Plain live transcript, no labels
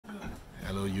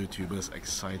Hello YouTubers,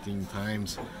 exciting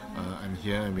times. I'm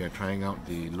here and we are trying out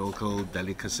the local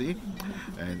delicacy,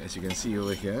 and as you can see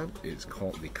over here, it's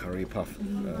called the curry puff,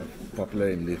 popular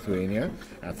in Lithuania.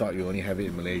 I thought you only have it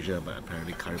in Malaysia, but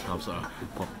apparently curry puffs are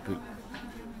popular.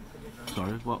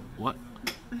 Sorry, what?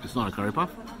 It's not a curry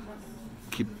puff?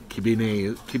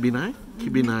 Kibinai?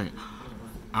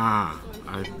 Ah,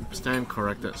 I stand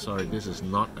corrected. Sorry, this is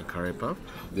not a curry puff.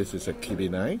 This is a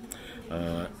kibinai,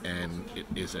 and it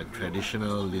is a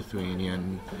traditional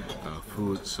Lithuanian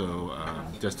food. So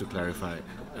just to clarify,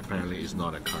 apparently it's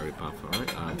not a curry puff. All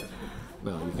right.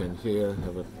 Now you can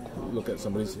have a look at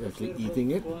somebody's actually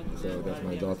eating it. So that's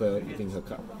my daughter eating her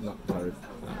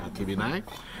kibinai,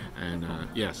 and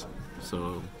yes.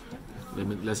 So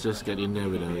let's just get in there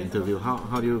with an interview.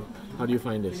 How do you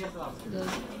find this?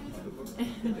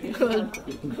 Good.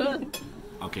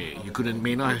 Okay, you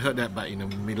may not have heard that, but in the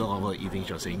middle of her eating,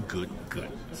 she was saying good.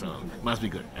 So must be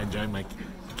good. Enjoy my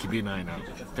kibinai now.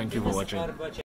 Thank you for watching.